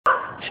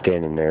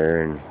standing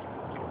there and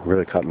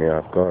really caught me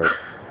off guard.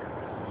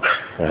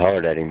 I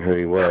hollered at him who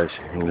he was.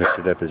 He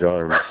lifted up his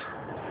arms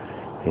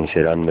and he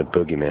said, "I'm the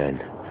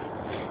boogeyman."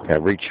 I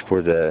reached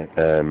for the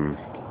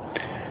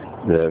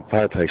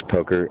fireplace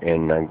poker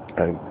and I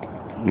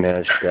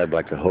managed to grab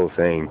like the whole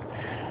thing,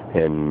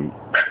 and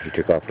he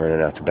took off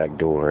running out the back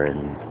door,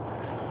 and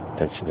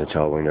that's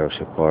all we know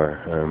so far.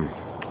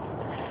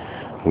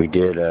 We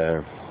did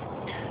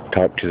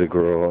talk to the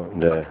girl,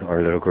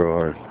 our little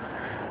girl.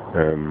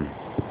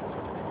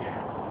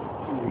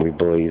 We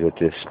believe that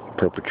this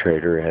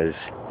perpetrator has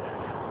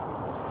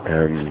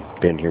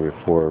been here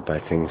before by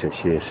things that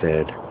she has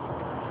said.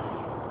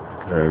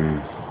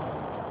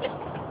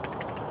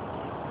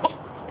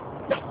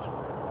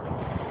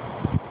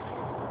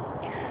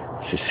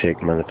 It's a sick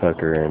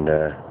motherfucker, and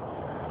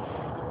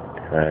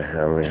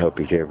I really hope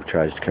he ever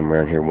tries to come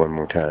around here one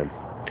more time,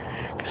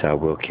 because I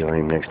will kill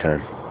him next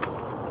time.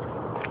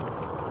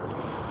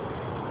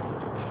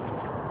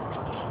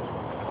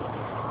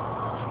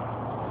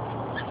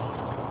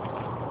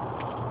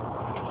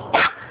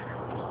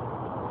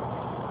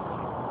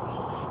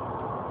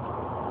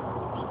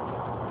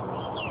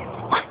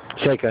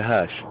 Take a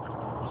hush.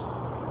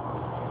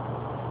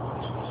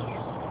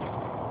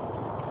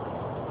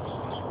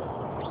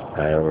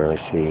 I don't really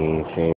see anything.